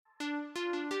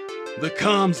The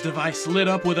comms device lit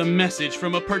up with a message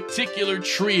from a particular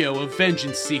trio of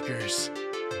vengeance seekers.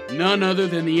 None other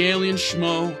than the alien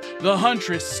Schmo, the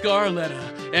Huntress Scarletta,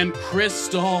 and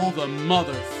Crystal the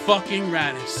motherfucking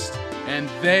Raddist. And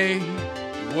they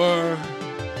were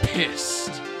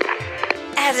pissed.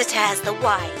 Azataz the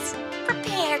Wise,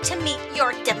 prepare to meet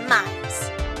your demise.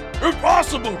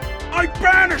 Impossible! I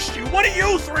banished you! What are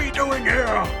you three doing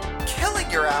here? Killing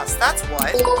your ass, that's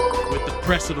what. With the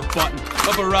press of a button,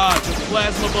 a barrage of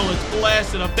plasma bullets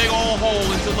blasted a big old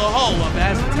hole into the hull of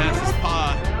Azataz's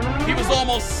pod. He was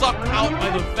almost sucked out by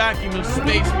the vacuum of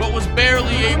space, but was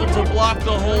barely able to block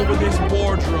the hole with his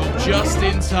wardrobe just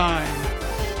in time.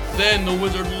 Then the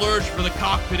wizard lurched for the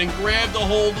cockpit and grabbed a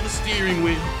hold of the steering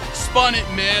wheel, spun it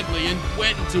madly, and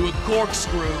went into a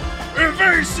corkscrew.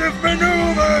 Evasive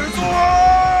maneuvers!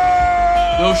 Whoa!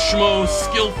 Though Schmo's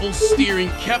skillful steering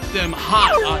kept them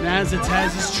hot on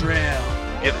Azataz's trail.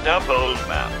 It's now bold,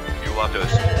 ma'am. You want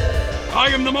us? I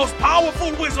am the most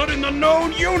powerful wizard in the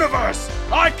known universe!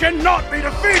 I cannot be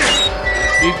defeated!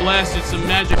 He blasted some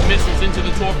magic missiles into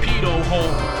the torpedo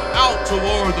hole, out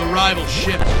toward the rival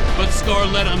ship, but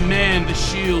Scarletta manned the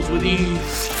shields with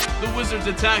ease. The wizard's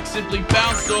attack simply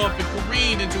bounced off and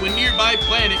careened into a nearby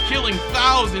planet, killing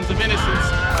thousands of innocents.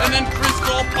 And then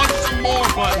Crystal punched some more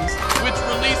buttons, which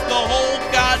released the whole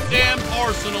goddamn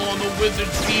arsenal on the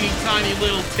wizard's teeny tiny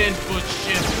little 10-foot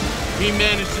ship. He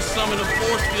managed to summon a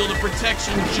force field of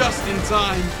protection just in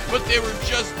time, but there were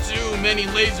just too many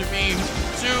laser beams,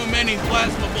 too many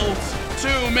plasma bolts,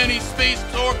 too many space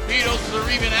torpedoes for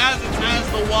even Azataz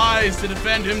the Wise to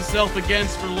defend himself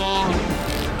against for long.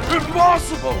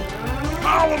 Impossible!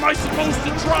 How am I supposed to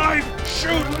drive,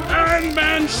 shoot, and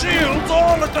man shields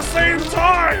all at the same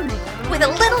time? With a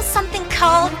little something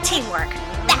called teamwork.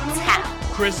 That's how.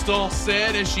 Crystal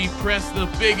said as she pressed the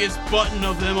biggest button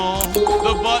of them all.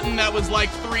 The button that was like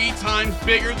 3 times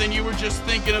bigger than you were just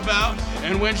thinking about.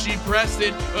 And when she pressed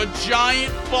it, a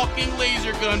giant fucking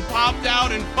laser gun popped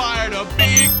out and fired a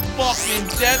big fucking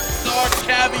Death Star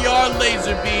caviar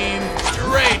laser beam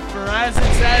straight for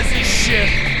Azataz's ship.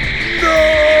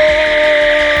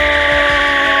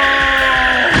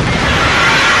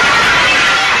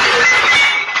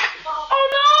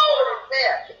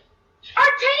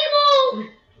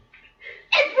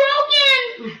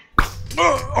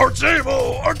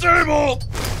 Our table!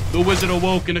 The wizard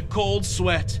awoke in a cold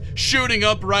sweat, shooting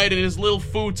upright in his little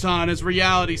futon as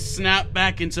reality snapped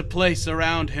back into place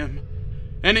around him.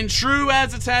 And in true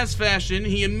Azataz fashion,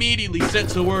 he immediately set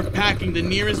to work packing the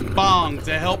nearest bong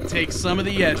to help take some of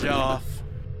the edge off.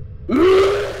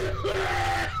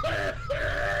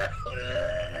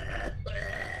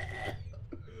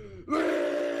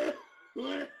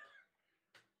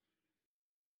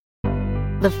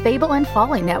 The Fable and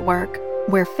Folly Network,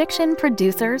 where fiction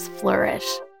producers flourish.